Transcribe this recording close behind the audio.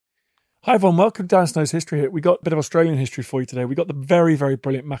Hi everyone, welcome to Dan Snow's History Hit. We got a bit of Australian history for you today. We got the very, very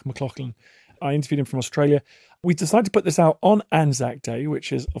brilliant Mac McLaughlin. I interviewed him from Australia. We decided to put this out on Anzac Day,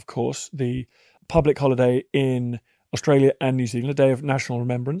 which is, of course, the public holiday in Australia and New Zealand, a day of national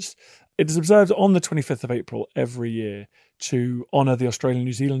remembrance. It is observed on the 25th of April every year to honour the Australian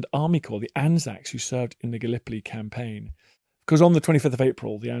New Zealand Army Corps, the Anzacs, who served in the Gallipoli campaign. Because on the 25th of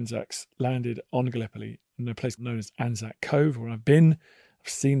April, the Anzacs landed on Gallipoli in a place known as Anzac Cove, where I've been. I've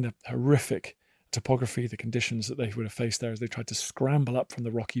seen the horrific topography, the conditions that they would have faced there as they tried to scramble up from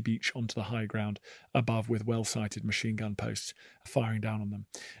the rocky beach onto the high ground above with well-sighted machine gun posts firing down on them.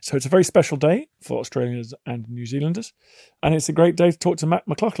 So it's a very special day for Australians and New Zealanders, and it's a great day to talk to Mac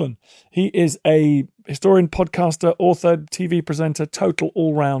McLaughlin. He is a historian, podcaster, author, TV presenter, total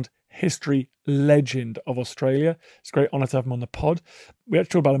all-round history legend of Australia. It's a great honour to have him on the pod. We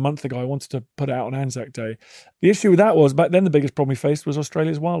actually, about a month ago, I wanted to put it out on Anzac Day. The issue with that was, back then the biggest problem we faced was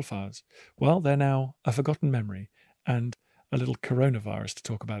Australia's wildfires. Well, they're now a forgotten memory and a little coronavirus to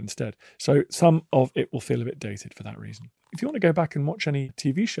talk about instead. So some of it will feel a bit dated for that reason. If you want to go back and watch any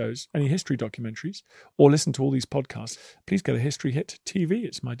TV shows, any history documentaries, or listen to all these podcasts, please go to History Hit TV.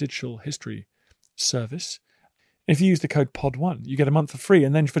 It's my digital history service. If you use the code POD1, you get a month for free.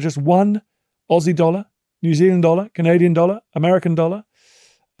 And then for just $1 Aussie dollar, New Zealand dollar, Canadian dollar, American dollar,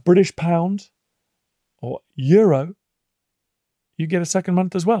 British pound, or euro, you get a second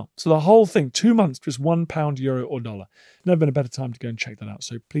month as well. So the whole thing, 2 months, just £1, euro, or dollar. Never been a better time to go and check that out.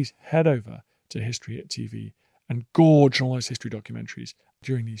 So please head over to History Hit TV and gorge on all those history documentaries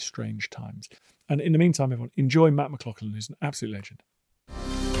during these strange times. And in the meantime, everyone, enjoy Matt McLaughlin, who's an absolute legend.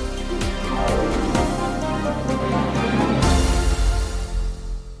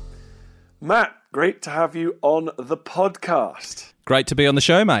 Matt, great to have you on the podcast. Great to be on the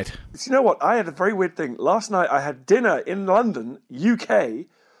show, mate. So you know what? I had a very weird thing. Last night I had dinner in London, UK,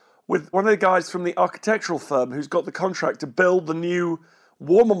 with one of the guys from the architectural firm who's got the contract to build the new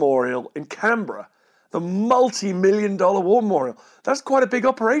war memorial in Canberra, the multi-million-dollar war memorial. That's quite a big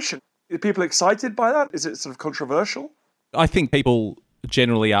operation. Are people excited by that? Is it sort of controversial? I think people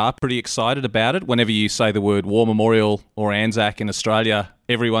generally are pretty excited about it. Whenever you say the word War Memorial or Anzac in Australia,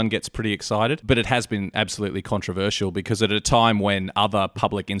 everyone gets pretty excited. But it has been absolutely controversial because at a time when other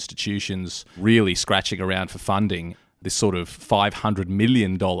public institutions really scratching around for funding, this sort of $500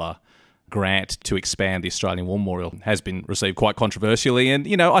 million grant to expand the Australian War Memorial has been received quite controversially. And,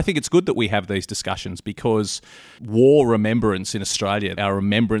 you know, I think it's good that we have these discussions because war remembrance in Australia, our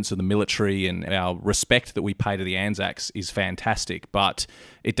remembrance of the military and our respect that we pay to the Anzacs is fantastic, but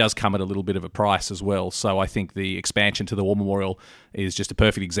it does come at a little bit of a price as well. So I think the expansion to the War Memorial is just a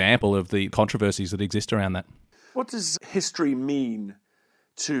perfect example of the controversies that exist around that. What does history mean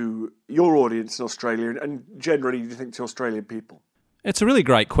to your audience in Australia and generally, do you think, to Australian people? It's a really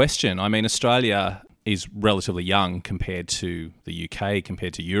great question. I mean, Australia is relatively young compared to the UK,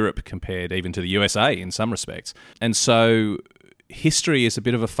 compared to Europe, compared even to the USA in some respects. And so history is a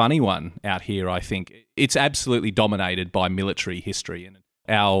bit of a funny one out here, I think. It's absolutely dominated by military history. And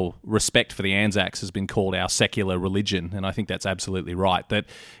our respect for the Anzacs has been called our secular religion. And I think that's absolutely right, that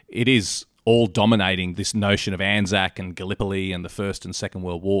it is all dominating this notion of Anzac and Gallipoli and the First and Second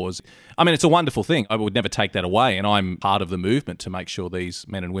World Wars. I mean, it's a wonderful thing. I would never take that away, and I'm part of the movement to make sure these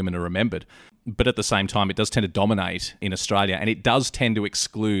men and women are remembered. But at the same time, it does tend to dominate in Australia, and it does tend to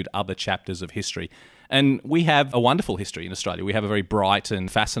exclude other chapters of history. And we have a wonderful history in Australia. We have a very bright and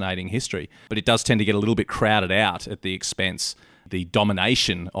fascinating history, but it does tend to get a little bit crowded out at the expense the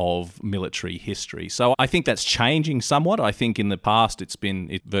domination of military history. So I think that's changing somewhat. I think in the past it's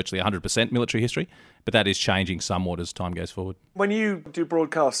been virtually 100% military history, but that is changing somewhat as time goes forward. When you do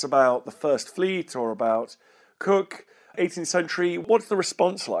broadcasts about the First Fleet or about Cook, 18th century, what's the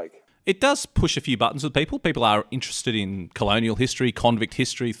response like? It does push a few buttons with people. People are interested in colonial history, convict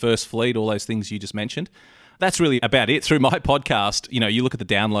history, First Fleet, all those things you just mentioned. That's really about it. Through my podcast, you know, you look at the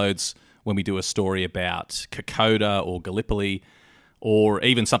downloads when we do a story about Kokoda or Gallipoli, or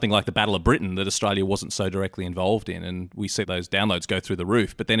even something like the Battle of Britain that Australia wasn't so directly involved in, and we see those downloads go through the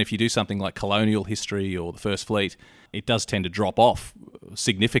roof. But then if you do something like colonial history or the First Fleet, it does tend to drop off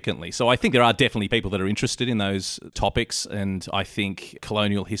significantly. So I think there are definitely people that are interested in those topics, and I think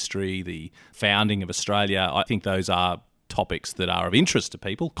colonial history, the founding of Australia, I think those are topics that are of interest to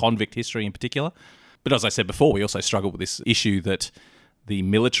people, convict history in particular. But as I said before, we also struggle with this issue that the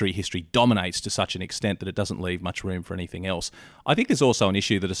military history dominates to such an extent that it doesn't leave much room for anything else. I think there's also an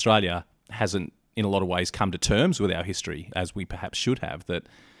issue that Australia hasn't, in a lot of ways, come to terms with our history, as we perhaps should have, that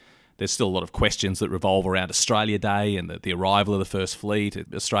there's still a lot of questions that revolve around Australia Day and the arrival of the First Fleet.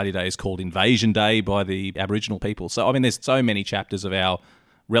 Australia Day is called Invasion Day by the Aboriginal people. So, I mean, there's so many chapters of our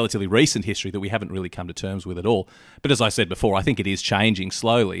relatively recent history that we haven't really come to terms with at all. But as I said before, I think it is changing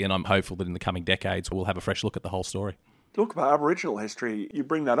slowly, and I'm hopeful that in the coming decades we'll have a fresh look at the whole story. Talk about Aboriginal history. You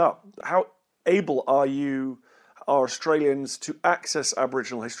bring that up. How able are Australians to access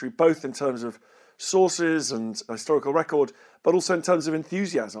Aboriginal history, both in terms of sources and historical record, but also in terms of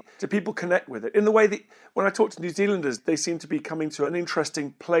enthusiasm? Do people connect with it? In the way that when I talk to New Zealanders, they seem to be coming to an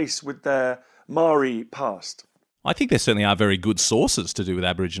interesting place with their Maori past. I think there certainly are very good sources to do with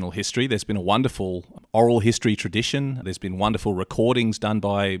Aboriginal history. There's been a wonderful oral history tradition. There's been wonderful recordings done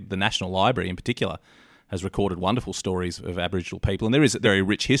by the National Library in particular, has recorded wonderful stories of Aboriginal people. And there is a very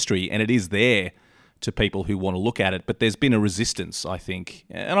rich history, and it is there to people who want to look at it. But there's been a resistance, I think,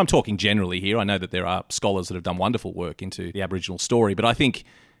 and I'm talking generally here. I know that there are scholars that have done wonderful work into the Aboriginal story, but I think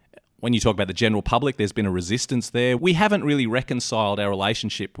when you talk about the general public, there's been a resistance there. We haven't really reconciled our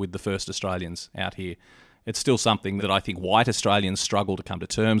relationship with the first Australians out here. It's still something that I think white Australians struggle to come to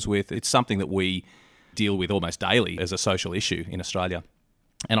terms with. It's something that we deal with almost daily as a social issue in Australia.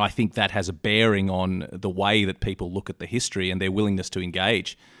 And I think that has a bearing on the way that people look at the history and their willingness to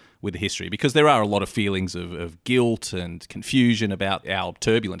engage with the history, because there are a lot of feelings of guilt and confusion about our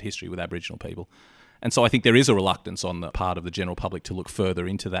turbulent history with Aboriginal people. And so I think there is a reluctance on the part of the general public to look further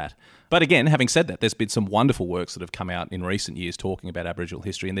into that. But again, having said that, there's been some wonderful works that have come out in recent years talking about Aboriginal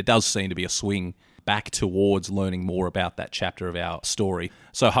history, and there does seem to be a swing back towards learning more about that chapter of our story.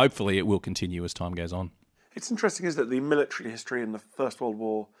 So hopefully it will continue as time goes on. It's interesting, isn't it, the military history in the First World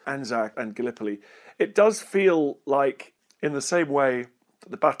War, Anzac and Gallipoli. It does feel like, in the same way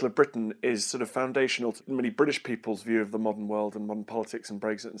that the Battle of Britain is sort of foundational to many British people's view of the modern world and modern politics and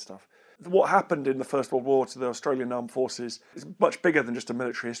Brexit and stuff, what happened in the First World War to the Australian Armed Forces is much bigger than just a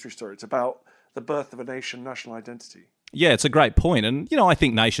military history story. It's about the birth of a nation, national identity. Yeah, it's a great point. And, I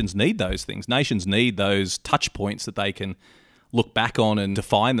think nations need those things. Nations need those touch points that they can look back on and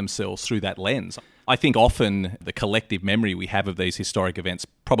define themselves through that lens. I think often the collective memory we have of these historic events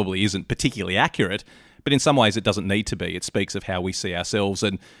probably isn't particularly accurate, but in some ways it doesn't need to be. It speaks of how we see ourselves.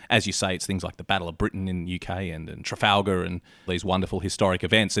 And as you say, it's things like the Battle of Britain in the UK and Trafalgar and these wonderful historic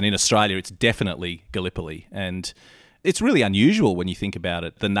events. And in Australia, it's definitely Gallipoli. And it's really unusual when you think about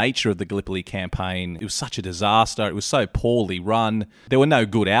it. The nature of the Gallipoli campaign, it was such a disaster. It was so poorly run. There were no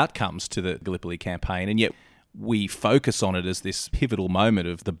good outcomes to the Gallipoli campaign. And yet we focus on it as this pivotal moment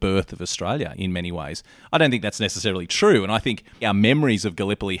of the birth of Australia in many ways. I don't think that's necessarily true, and I think our memories of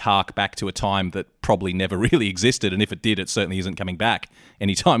Gallipoli hark back to a time that probably never really existed, and if it did, it certainly isn't coming back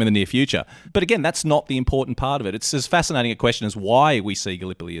anytime in the near future. But again, that's not the important part of it. It's as fascinating a question as why we see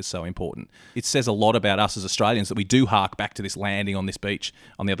Gallipoli as so important. It says a lot about us as Australians that we do hark back to this landing on this beach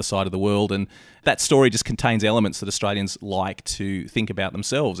on the other side of the world, and that story just contains elements that Australians like to think about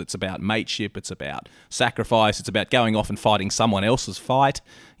themselves. It's about mateship, it's about sacrifice, it's about going off and fighting someone else's fight.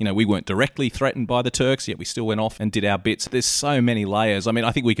 We weren't directly threatened by the Turks, yet we still went off and did our bits. There's so many layers. I mean,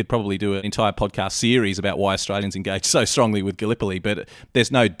 I think we could probably do an entire podcast series about why Australians engage so strongly with Gallipoli, but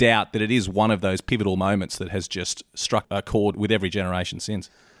there's no doubt that it is one of those pivotal moments that has just struck a chord with every generation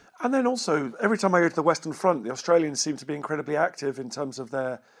since. And then also, every time I go to the Western Front, the Australians seem to be incredibly active in terms of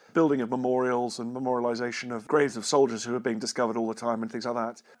their building of memorials and memorialisation of graves of soldiers who are being discovered all the time and things like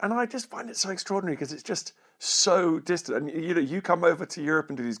that. And I just find it so extraordinary because it's just so distant. And you come over to Europe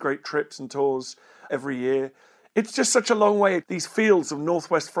and do these great trips and tours every year. It's just such a long way. These fields of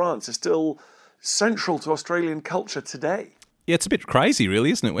northwest France are still central to Australian culture today. Yeah, it's a bit crazy,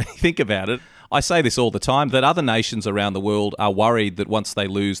 really, isn't it, when you think about it? I say this all the time, that other nations around the world are worried that once they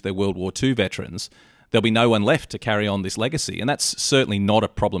lose their World War II veterans, there'll be no one left to carry on this legacy. And that's certainly not a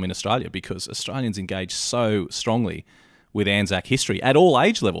problem in Australia because Australians engage so strongly with Anzac history at all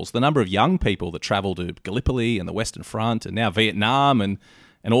age levels. The number of young people that travel to Gallipoli and the Western Front and now Vietnam and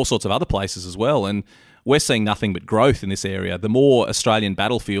all sorts of other places as well. And we're seeing nothing but growth in this area. The more Australian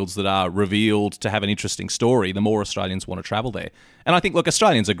battlefields that are revealed to have an interesting story, the more Australians want to travel there. And I think, look,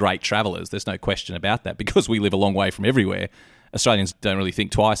 Australians are great travellers. There's no question about that because we live a long way from everywhere. Australians don't really think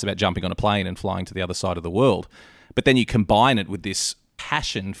twice about jumping on a plane and flying to the other side of the world. But then you combine it with this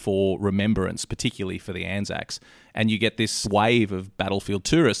passion for remembrance, particularly for the Anzacs, and you get this wave of battlefield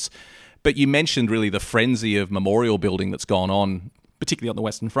tourists. But you mentioned really the frenzy of memorial building that's gone on, particularly on the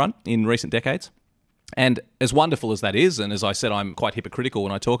Western Front in recent decades. And as wonderful as that is, and as I said, I'm quite hypocritical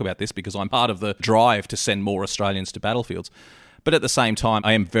when I talk about this because I'm part of the drive to send more Australians to battlefields. But at the same time,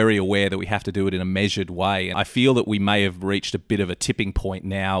 I am very aware that we have to do it in a measured way. And I feel that we may have reached a bit of a tipping point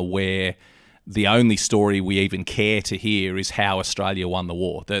now where the only story we even care to hear is how Australia won the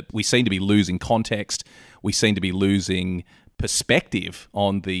war. That we seem to be losing context. We seem to be losing perspective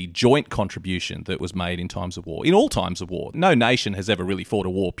on the joint contribution that was made in times of war, in all times of war. No nation has ever really fought a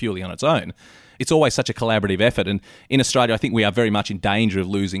war purely on its own. It's always such a collaborative effort. And in Australia, I think we are very much in danger of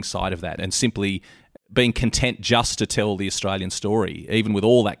losing sight of that and simply being content just to tell the Australian story, even with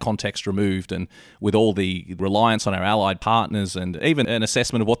all that context removed and with all the reliance on our allied partners and even an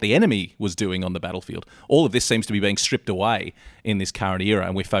assessment of what the enemy was doing on the battlefield. All of this seems to be being stripped away in this current era,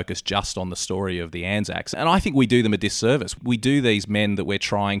 and we're focused just on the story of the Anzacs. And I think we do them a disservice. We do these men that we're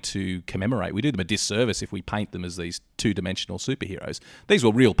trying to commemorate, we do them a disservice if we paint them as these two-dimensional superheroes. These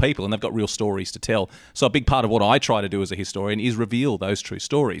were real people, and they've got real stories to tell. So a big part of what I try to do as a historian is reveal those true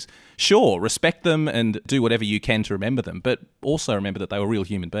stories. Sure, respect them and do whatever you can to remember them, but also remember that they were real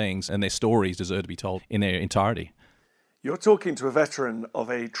human beings and their stories deserve to be told in their entirety. You're talking to a veteran of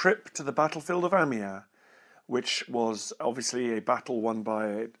a trip to the battlefield of Amiens, which was obviously a battle won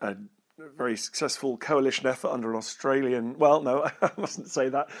by a very successful coalition effort under an Australian, well, no, I mustn't say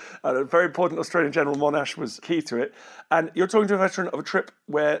that. A very important Australian General Monash was key to it. And you're talking to a veteran of a trip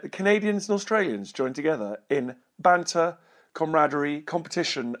where the Canadians and Australians joined together in banter, camaraderie,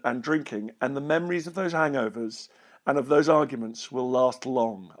 competition and drinking, and the memories of those hangovers and of those arguments will last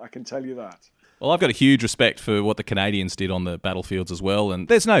long, I can tell you that. Well, I've got a huge respect for what the Canadians did on the battlefields as well, and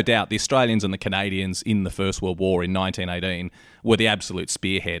there's no doubt the Australians and the Canadians in the First World War in 1918 were the absolute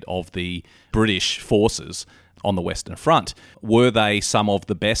spearhead of the British forces on the Western Front. Were they some of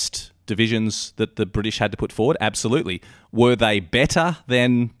the best divisions that the British had to put forward? Absolutely. Were they better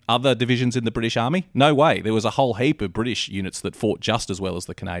than other divisions in the British Army? No way. There was a whole heap of British units that fought just as well as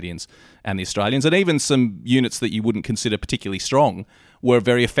the Canadians and the Australians, and even some units that you wouldn't consider particularly strong were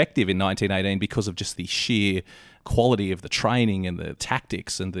very effective in 1918 because of just the sheer quality of the training and the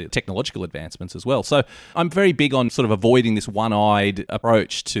tactics and the technological advancements as well. So I'm very big on sort of avoiding this one-eyed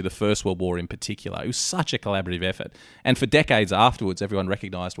approach to the First World War in particular. It was such a collaborative effort. And for decades afterwards, everyone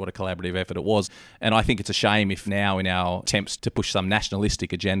recognised what a collaborative effort it was. And I think it's a shame if now in our attempts to push some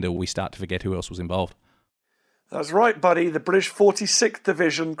nationalistic agenda, we start to forget who else was involved. That's right, buddy. The British 46th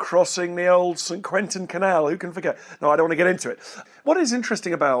Division crossing the old St Quentin Canal. Who can forget? No, I don't want to get into it. What is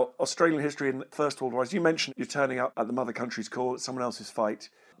interesting about Australian history in the First World War, as you mentioned, you're turning up at the mother country's call, it's someone else's fight.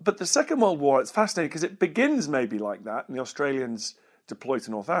 But the Second World War, it's fascinating because it begins maybe like that, and the Australians deploy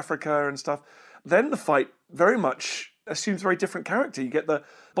to North Africa and stuff. Then the fight very much assumes a very different character. You get the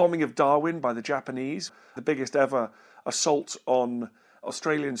bombing of Darwin by the Japanese, the biggest ever assault on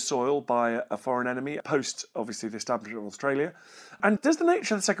Australian soil by a foreign enemy, post, obviously, the establishment of Australia. And does the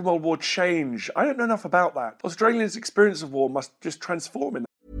nature of the Second World War change? I don't know enough about that. Australians' experience of war must just transform in that.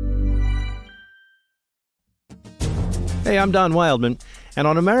 Hey, I'm Don Wildman, and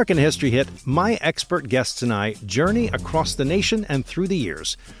on American History Hit, my expert guests and I journey across the nation and through the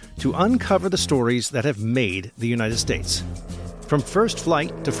years to uncover the stories that have made the United States. From first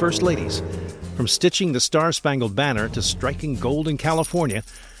flight to first ladies, from stitching the Star-Spangled Banner to striking gold in California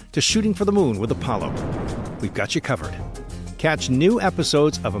to shooting for the moon with Apollo. We've got you covered. Catch new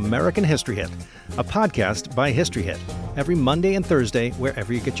episodes of American History Hit, a podcast by History Hit, every Monday and Thursday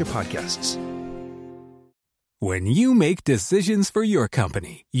wherever you get your podcasts. When you make decisions for your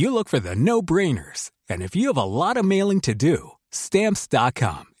company, you look for the no-brainers. And if you have a lot of mailing to do,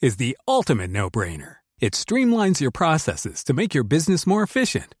 Stamps.com is the ultimate no-brainer. It streamlines your processes to make your business more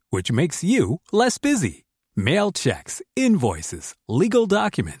efficient, which makes you less busy. Mail checks, invoices, legal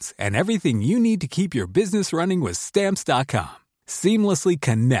documents, and everything you need to keep your business running with Stamps.com. Seamlessly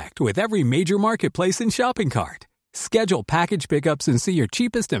connect with every major marketplace and shopping cart. Schedule package pickups and see your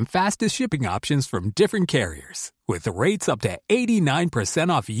cheapest and fastest shipping options from different carriers, with rates up to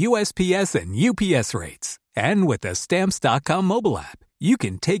 89% off USPS and UPS rates. And with the Stamps.com mobile app, you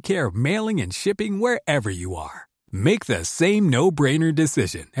can take care of mailing and shipping wherever you are. Make the same no-brainer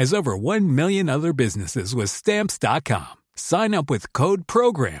decision as over 1 million other businesses with Stamps.com. Sign up with code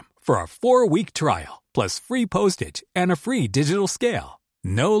PROGRAM for a 4-week trial, plus free postage and a free digital scale.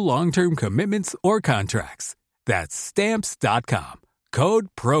 No long-term commitments or contracts. That's Stamps.com. Code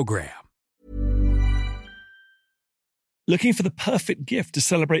PROGRAM. Looking for the perfect gift to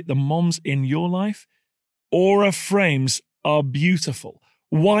celebrate the moms in your life? Aura frames are beautiful,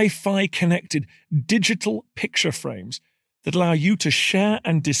 Wi-Fi connected digital picture frames that allow you to share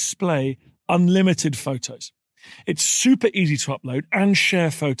and display unlimited photos. It's super easy to upload and share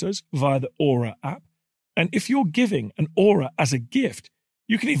photos via the Aura app. And if you're giving an Aura as a gift,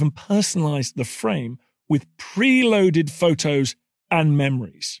 you can even personalize the frame with preloaded photos and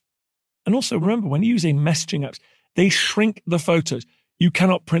memories. And also remember, when using messaging apps, they shrink the photos. You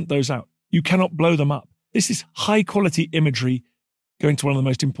cannot print those out. You cannot blow them up. This is high quality imagery going to one of the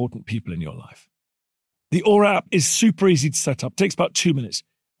most important people in your life. The Aura app is super easy to set up. It takes about 2 minutes,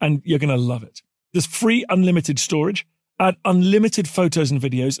 and you're going to love it. There's free unlimited storage, add unlimited photos and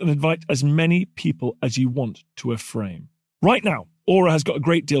videos, and invite as many people as you want to a frame. Right now, Aura has got a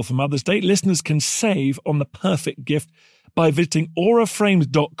great deal for Mother's Day. Listeners can save on the perfect gift by visiting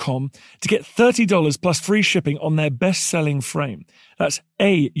auraframes.com to get $30 plus free shipping on their best-selling frame. That's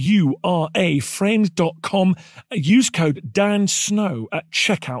AURA frames.com. Use code DANSNOW at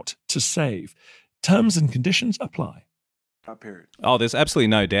checkout to save. Terms and conditions apply. Oh, there's absolutely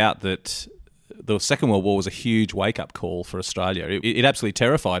no doubt that the Second World War was a huge wake-up call for Australia. It absolutely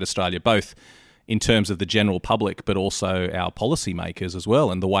terrified Australia, both in terms of the general public, but also our policymakers as well,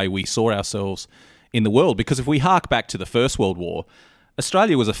 and the way we saw ourselves in the world. Because if we hark back to the First World War,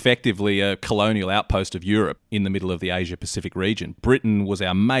 Australia was effectively a colonial outpost of Europe in the middle of the Asia-Pacific region. Britain was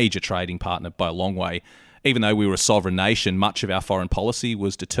our major trading partner by a long way. Even though we were a sovereign nation, much of our foreign policy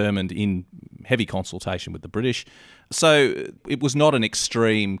was determined in heavy consultation with the British. So it was not an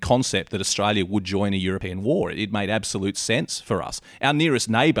extreme concept that Australia would join a European war. It made absolute sense for us. Our nearest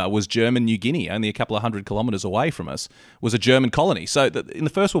neighbour was German New Guinea, only a couple of 100 kilometres away from us, was a German colony. So in the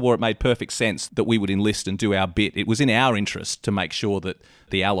First World War, it made perfect sense that we would enlist and do our bit. It was in our interest to make sure that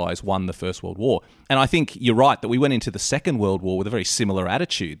the Allies won the First World War. And I think you're right that we went into the Second World War with a very similar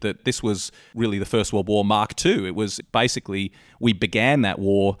attitude, that this was really the First World War Mark II. It was basically, we began that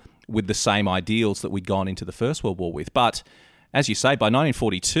war with the same ideals that we'd gone into the First World War with. But as you say, by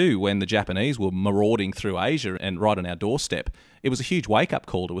 1942, when the Japanese were marauding through Asia and right on our doorstep, it was a huge wake-up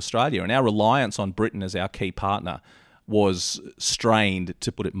call to Australia. And our reliance on Britain as our key partner was strained,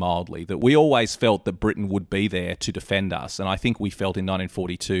 to put it mildly, that we always felt that Britain would be there to defend us. And I think we felt in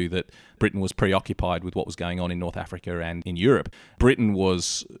 1942 that Britain was preoccupied with what was going on in North Africa and in Europe. Britain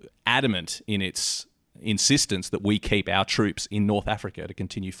was adamant in its insistence that we keep our troops in North Africa to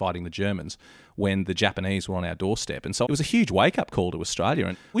continue fighting the Germans when the Japanese were on our doorstep. And so it was a huge wake-up call to Australia,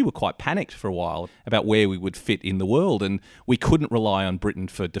 and we were quite panicked for a while about where we would fit in the world, and we couldn't rely on Britain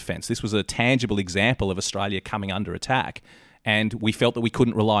for defence. This was a tangible example of Australia coming under attack, and we felt that we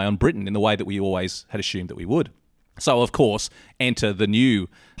couldn't rely on Britain in the way that we always had assumed that we would. So, of course, enter the new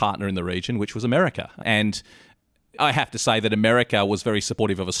partner in the region, which was America. And I have to say that America was very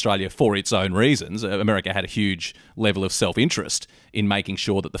supportive of Australia for its own reasons. America had a huge level of self-interest in making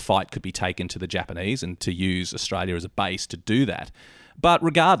sure that the fight could be taken to the Japanese and to use Australia as a base to do that. But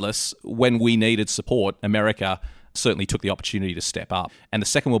regardless, when we needed support, America certainly took the opportunity to step up. And the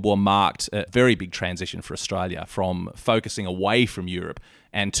Second World War marked a very big transition for Australia from focusing away from Europe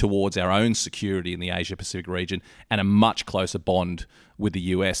and towards our own security in the Asia-Pacific region and a much closer bond with the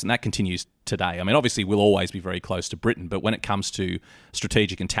US. And that continues today. I mean, obviously, we'll always be very close to Britain, but when it comes to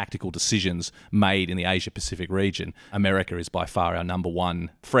strategic and tactical decisions made in the Asia-Pacific region, America is by far our number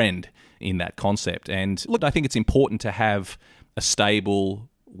one friend in that concept. And look, I think it's important to have a stable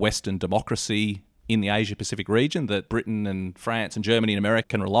Western democracy in the Asia-Pacific region that Britain and France and Germany and America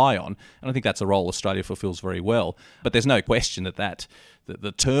can rely on. And I think that's a role Australia fulfills very well. But there's no question that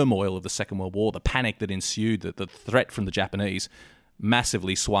the turmoil of the Second World War, the panic that ensued, the threat from the Japanese,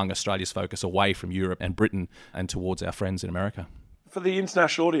 massively swung Australia's focus away from Europe and Britain and towards our friends in America. For the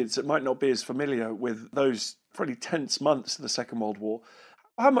international audience that might not be as familiar with those pretty tense months of the Second World War,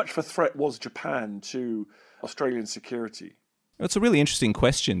 how much of a threat was Japan to Australian security? It's a really interesting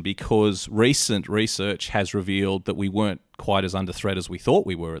question because recent research has revealed that we weren't quite as under threat as we thought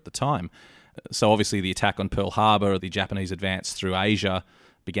we were at the time. So obviously the attack on Pearl Harbor, the Japanese advance through Asia,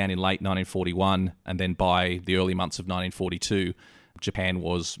 began in late 1941, and then by the early months of 1942, Japan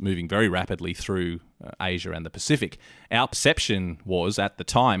was moving very rapidly through Asia and the Pacific. Our perception was, at the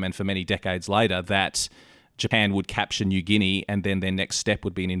time and for many decades later, that Japan would capture New Guinea and then their next step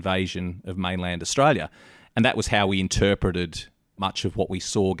would be an invasion of mainland Australia. And that was how we interpreted much of what we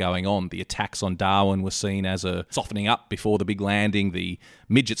saw going on. The attacks on Darwin were seen as a softening up before the big landing. The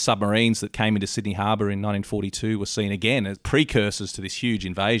midget submarines that came into Sydney Harbour in 1942 were seen again as precursors to this huge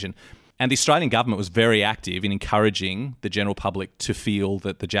invasion. And the Australian government was very active in encouraging the general public to feel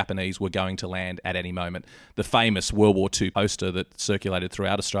that the Japanese were going to land at any moment. The famous World War II poster that circulated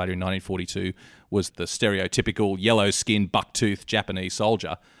throughout Australia in 1942 was the stereotypical yellow-skinned, buck-toothed Japanese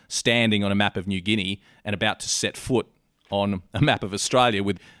soldier standing on a map of New Guinea and about to set foot on a map of Australia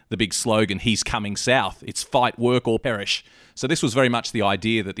with the big slogan, "He's coming south. It's fight, work or perish." So this was very much the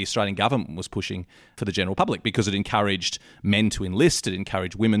idea that the Australian government was pushing for the general public because it encouraged men to enlist, it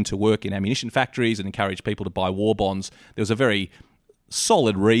encouraged women to work in ammunition factories, it encouraged people to buy war bonds. There was a very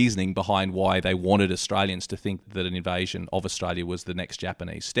solid reasoning behind why they wanted Australians to think that an invasion of Australia was the next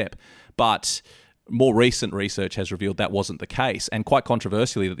Japanese step. But more recent research has revealed that wasn't the case, and quite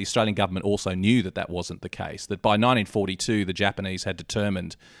controversially that the Australian government also knew that that wasn't the case, that by 1942 the Japanese had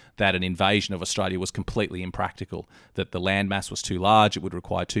determined that an invasion of Australia was completely impractical, that the landmass was too large, it would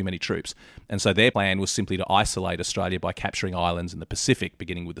require too many troops. And so their plan was simply to isolate Australia by capturing islands in the Pacific,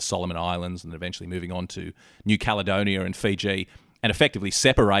 beginning with the Solomon Islands and eventually moving on to New Caledonia and Fiji, and effectively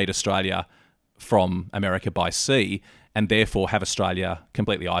separate Australia from America by sea, and therefore have Australia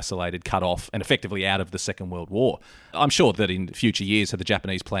completely isolated, cut off, and effectively out of the Second World War. I'm sure that in future years, had the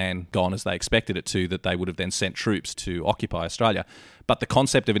Japanese plan gone as they expected it to, that they would have then sent troops to occupy Australia. But the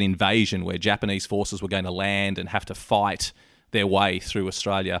concept of an invasion where Japanese forces were going to land and have to fight their way through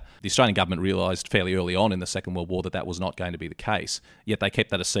Australia, the Australian government realised fairly early on in the Second World War that that was not going to be the case. Yet they kept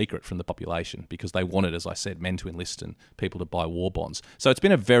that a secret from the population because they wanted, as I said, men to enlist and people to buy war bonds. So it's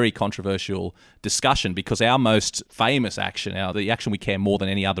been a very controversial discussion because our most famous action, the action we care more than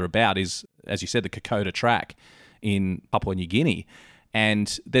any other about is, as you said, the Kokoda Track in Papua New Guinea.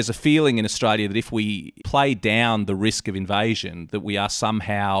 And there's a feeling in Australia that if we play down the risk of invasion, that we are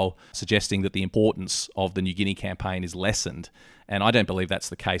somehow suggesting that the importance of the New Guinea campaign is lessened. And I don't believe that's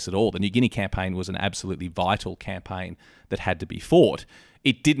the case at all. The New Guinea campaign was an absolutely vital campaign that had to be fought.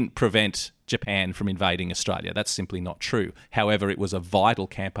 It didn't prevent Japan from invading Australia. That's simply not true. However, it was a vital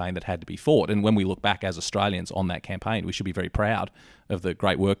campaign that had to be fought. And when we look back as Australians on that campaign, we should be very proud of the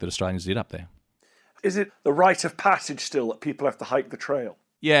great work that Australians did up there. Is it the rite of passage still that people have to hike the trail?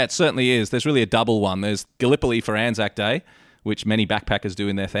 Yeah, it certainly is. There's really a double one. There's Gallipoli for Anzac Day, which many backpackers do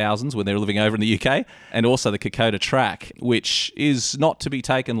in their thousands when they're living over in the UK, and also the Kokoda Track, which is not to be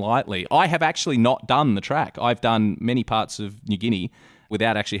taken lightly. I have actually not done the track. I've done many parts of New Guinea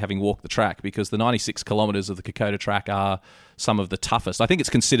without actually having walked the track because the 96 kilometres of the Kokoda Track are some of the toughest. I think it's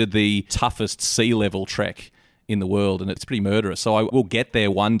considered the toughest sea level trek in the world, and it's pretty murderous. So I will get there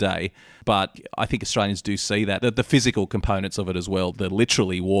one day, but I think Australians do see that, the physical components of it as well, the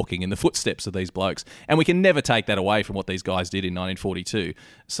literally walking in the footsteps of these blokes. And we can never take that away from what these guys did in 1942.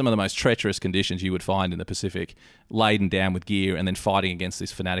 Some of the most treacherous conditions you would find in the Pacific, laden down with gear and then fighting against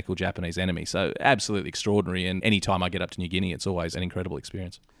this fanatical Japanese enemy. So absolutely extraordinary. And any time I get up to New Guinea, it's always an incredible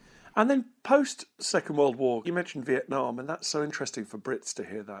experience. And then post-Second World War, you mentioned Vietnam, and that's so interesting for Brits to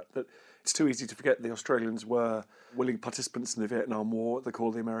hear that it's too easy to forget the Australians were willing participants in the Vietnam War, what they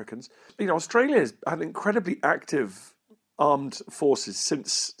call the Americans. Australia has had incredibly active armed forces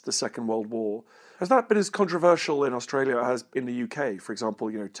since the Second World War. Has that been as controversial in Australia as in the UK, for example,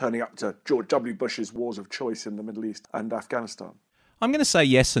 turning up to George W. Bush's wars of choice in the Middle East and Afghanistan? I'm going to say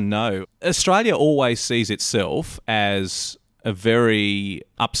yes and no. Australia always sees itself as a very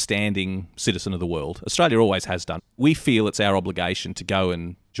upstanding citizen of the world. Australia always has done. We feel it's our obligation to go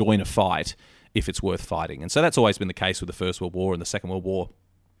and join a fight if it's worth fighting. And so that's always been the case with the First World War and the Second World War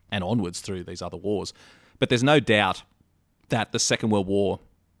and onwards through these other wars. But there's no doubt that the Second World War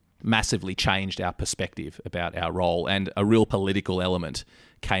massively changed our perspective about our role, and a real political element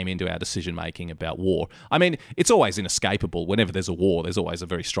came into our decision-making about war. I mean, it's always inescapable. Whenever there's a war, there's always a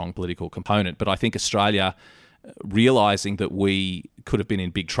very strong political component. But I think Australia, realising that we could have been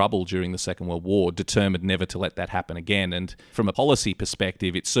in big trouble during the Second World War, determined never to let that happen again. And from a policy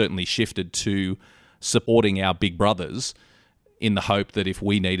perspective, it certainly shifted to supporting our big brothers in the hope that if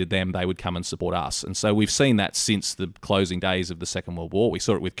we needed them, they would come and support us. And so we've seen that since the closing days of the Second World War. We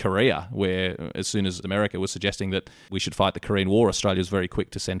saw it with Korea, where as soon as America was suggesting that we should fight the Korean War, Australia was very quick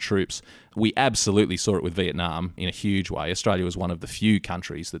to send troops. We absolutely saw it with Vietnam in a huge way. Australia was one of the few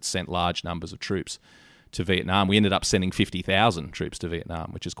countries that sent large numbers of troops to Vietnam. We ended up sending 50,000 troops to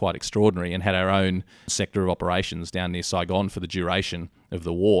Vietnam, which is quite extraordinary, and had our own sector of operations down near Saigon for the duration of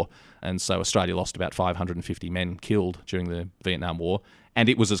the war. And so Australia lost about 550 men killed during the Vietnam War. And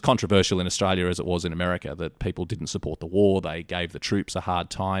it was as controversial in Australia as it was in America, that people didn't support the war. They gave the troops a hard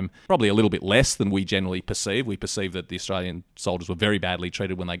time, probably a little bit less than we generally perceive. We perceive that the Australian soldiers were very badly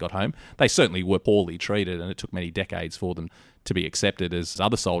treated when they got home. They certainly were poorly treated, and it took many decades for them to be accepted as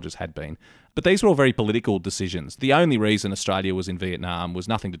other soldiers had been. But these were all very political decisions. The only reason Australia was in Vietnam was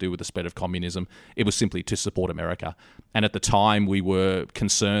nothing to do with the spread of communism. It was simply to support America. And at the time, we were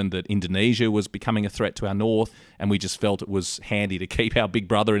concerned that Indonesia was becoming a threat to our north, and we just felt it was handy to keep our big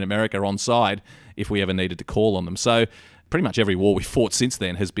brother in America on side if we ever needed to call on them. So pretty much every war we've fought since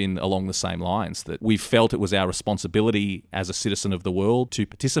then has been along the same lines, that we felt it was our responsibility as a citizen of the world to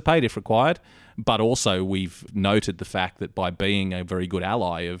participate if required, but also we've noted the fact that by being a very good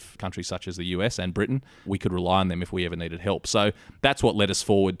ally of countries such as the US and Britain, we could rely on them if we ever needed help. So that's what led us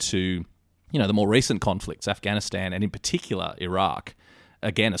forward to, the more recent conflicts, Afghanistan and in particular Iraq.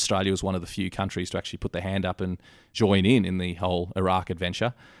 Again, Australia was one of the few countries to actually put their hand up and join in the whole Iraq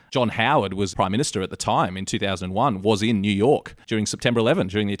adventure. John Howard was Prime Minister at the time in 2001, was in New York during September 11,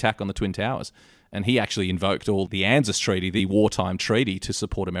 during the attack on the Twin Towers. And he actually invoked all the Anzac Treaty, the wartime treaty, to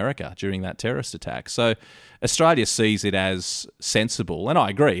support America during that terrorist attack. So Australia sees it as sensible, and I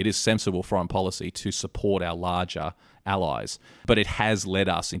agree, it is sensible foreign policy to support our larger allies. But it has led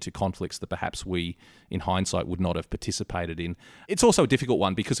us into conflicts that perhaps we, in hindsight, would not have participated in. It's also a difficult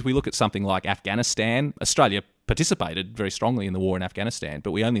one because if we look at something like Afghanistan, Australia participated very strongly in the war in Afghanistan,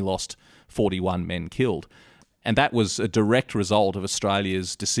 but we only lost 41 men killed. And that was a direct result of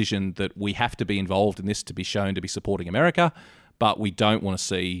Australia's decision that we have to be involved in this to be shown to be supporting America, but we don't want to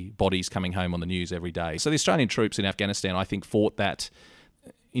see bodies coming home on the news every day. So the Australian troops in Afghanistan, I think, fought that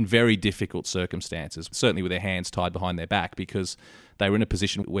in very difficult circumstances, certainly with their hands tied behind their back, because they were in a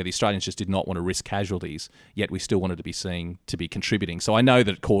position where the Australians just did not want to risk casualties, yet we still wanted to be seen to be contributing. So I know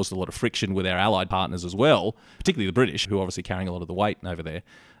that it caused a lot of friction with our allied partners as well, particularly the British, who are obviously carrying a lot of the weight over there,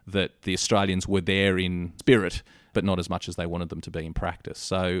 that the Australians were there in spirit, but not as much as they wanted them to be in practice.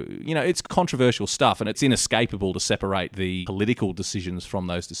 So, it's controversial stuff, and it's inescapable to separate the political decisions from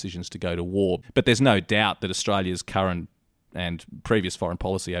those decisions to go to war. But there's no doubt that Australia's current and previous foreign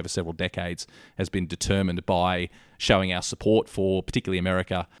policy over several decades has been determined by showing our support for particularly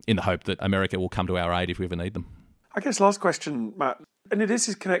America, in the hope that America will come to our aid if we ever need them. I guess last question, Matt, and this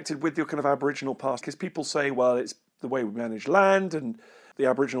is connected with your kind of Aboriginal past, because people say, well, it's the way we manage land, and the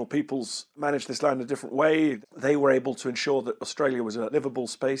Aboriginal peoples managed this land a different way. They were able to ensure that Australia was a livable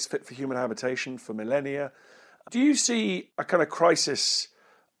space fit for human habitation for millennia. Do you see a kind of crisis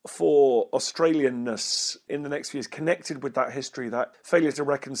for Australianness in the next few years connected with that history, that failure to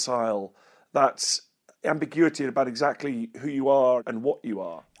reconcile, that ambiguity about exactly who you are and what you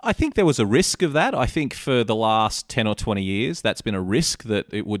are? I think there was a risk of that. I think for the last 10 or 20 years, that's been a risk that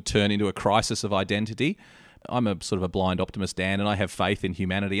it would turn into a crisis of identity. I'm a sort of a blind optimist, Dan, and I have faith in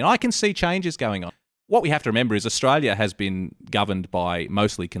humanity, and I can see changes going on. What we have to remember is Australia has been governed by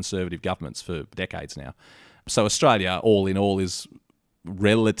mostly conservative governments for decades now. So Australia, all in all, is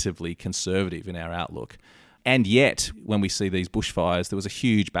relatively conservative in our outlook. And yet, when we see these bushfires, there was a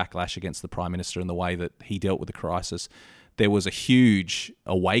huge backlash against the Prime Minister and the way that he dealt with the crisis. There was a huge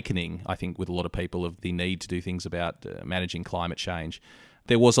awakening, I think, with a lot of people of the need to do things about managing climate change.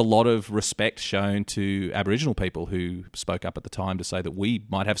 There was a lot of respect shown to Aboriginal people who spoke up at the time to say that we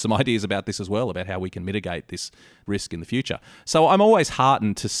might have some ideas about this as well, about how we can mitigate this risk in the future. So I'm always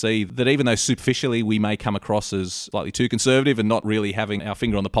heartened to see that even though superficially we may come across as slightly too conservative and not really having our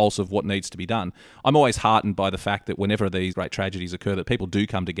finger on the pulse of what needs to be done, I'm always heartened by the fact that whenever these great tragedies occur, that people do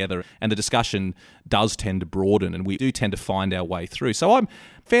come together and the discussion does tend to broaden and we do tend to find our way through. So I'm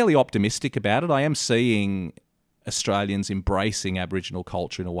fairly optimistic about it. I am seeing Australians embracing Aboriginal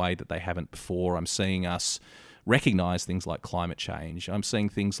culture in a way that they haven't before. I'm seeing us recognise things like climate change. I'm seeing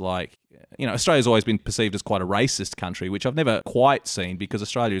things like, Australia's always been perceived as quite a racist country, which I've never quite seen because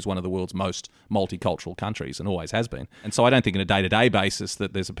Australia is one of the world's most multicultural countries and always has been. And so I don't think on a day-to-day basis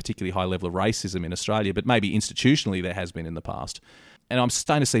that there's a particularly high level of racism in Australia, but maybe institutionally there has been in the past. And I'm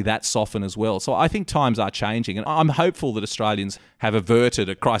starting to see that soften as well. So I think times are changing, and I'm hopeful that Australians have averted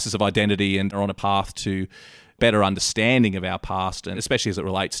a crisis of identity and are on a path to better understanding of our past, and especially as it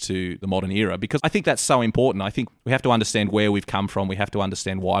relates to the modern era, because I think that's so important. I think we have to understand where we've come from. We have to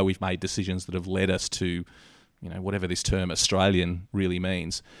understand why we've made decisions that have led us to, whatever this term Australian really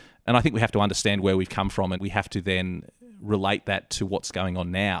means. And I think we have to understand where we've come from, and we have to then relate that to what's going on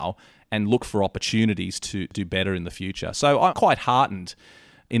now and look for opportunities to do better in the future. So I'm quite heartened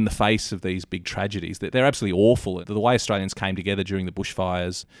in the face of these big tragedies. They're absolutely awful. The way Australians came together during the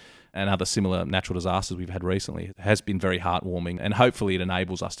bushfires and other similar natural disasters we've had recently has been very heartwarming, and hopefully it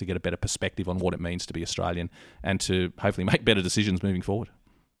enables us to get a better perspective on what it means to be Australian and to hopefully make better decisions moving forward.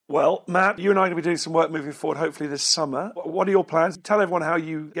 Well, Matt, you and I are going to be doing some work moving forward, hopefully this summer. What are your plans? Tell everyone how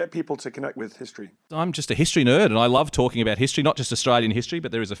you get people to connect with history. I'm just a history nerd, and I love talking about history, not just Australian history,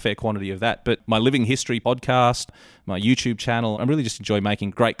 but there is a fair quantity of that. But my Living History podcast, my YouTube channel, I really just enjoy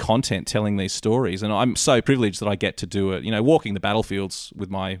making great content telling these stories. And I'm so privileged that I get to do it. Walking the battlefields with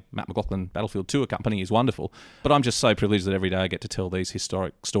my Matt McLaughlin Battlefield Tour company is wonderful. But I'm just so privileged that every day I get to tell these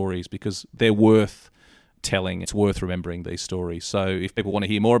historic stories because they're worth telling. It's worth remembering these stories. So if people want to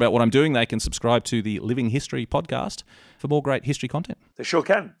hear more about what I'm doing, they can subscribe to the Living History podcast for more great history content. They sure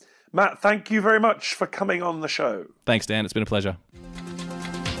can. Matt, thank you very much for coming on the show. Thanks, Dan. It's been a pleasure.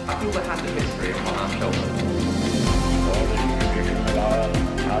 I feel the hand of history upon our shoulders.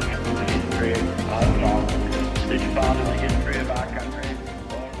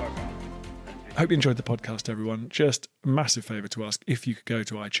 Hope you enjoyed the podcast, everyone. Just a massive favour to ask, if you could go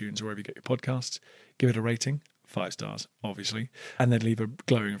to iTunes or wherever you get your podcasts, give it a rating, 5 stars, obviously, and then leave a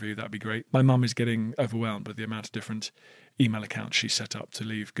glowing review. That'd be great. My mum is getting overwhelmed by the amount of different email accounts she's set up to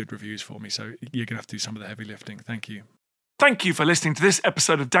leave good reviews for me, so you're going to have to do some of the heavy lifting. Thank you. Thank you for listening to this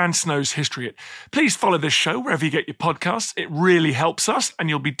episode of Dan Snow's History Hit. Please follow this show wherever you get your podcasts. It really helps us, and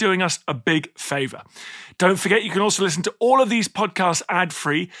you'll be doing us a big favour. Don't forget, you can also listen to all of these podcasts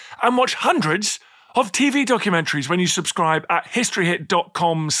ad-free and watch hundreds of TV documentaries when you subscribe at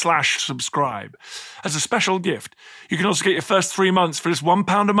historyhit.com/subscribe. As a special gift, you can also get your first 3 months for just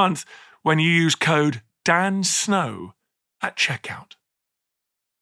 £1 a month when you use code DANSNOW at checkout.